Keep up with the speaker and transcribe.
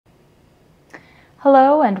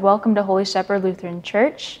Hello and welcome to Holy Shepherd Lutheran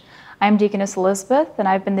Church. I'm Deaconess Elizabeth and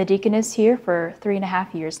I've been the deaconess here for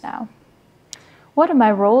 3.5 years now. One of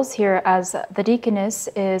my roles here as the deaconess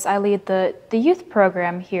is I lead the youth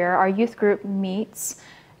program here. Our youth group meets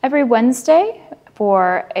every Wednesday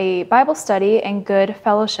for a Bible study and good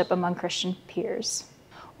fellowship among Christian peers.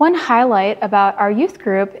 One highlight about our youth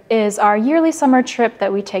group is our yearly summer trip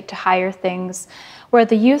that we take to Higher Things, where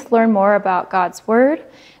the youth learn more about God's Word.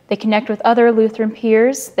 They connect with other Lutheran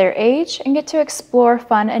peers their age and get to explore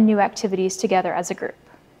fun and new activities together as a group.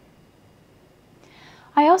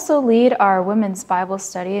 I also lead our women's Bible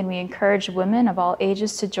study, and we encourage women of all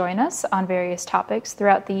ages to join us on various topics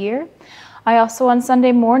throughout the year. I also, on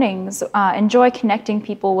Sunday mornings, enjoy connecting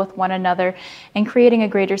people with one another and creating a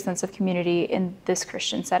greater sense of community in this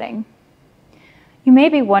Christian setting. You may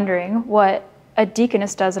be wondering what a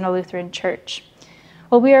deaconess does in a Lutheran church.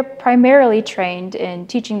 Well, we are primarily trained in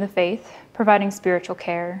teaching the faith, providing spiritual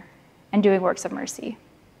care, and doing works of mercy.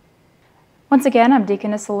 Once again, I'm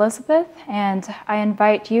Deaconess Elizabeth, and I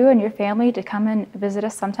invite you and your family to come and visit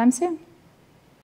us sometime soon.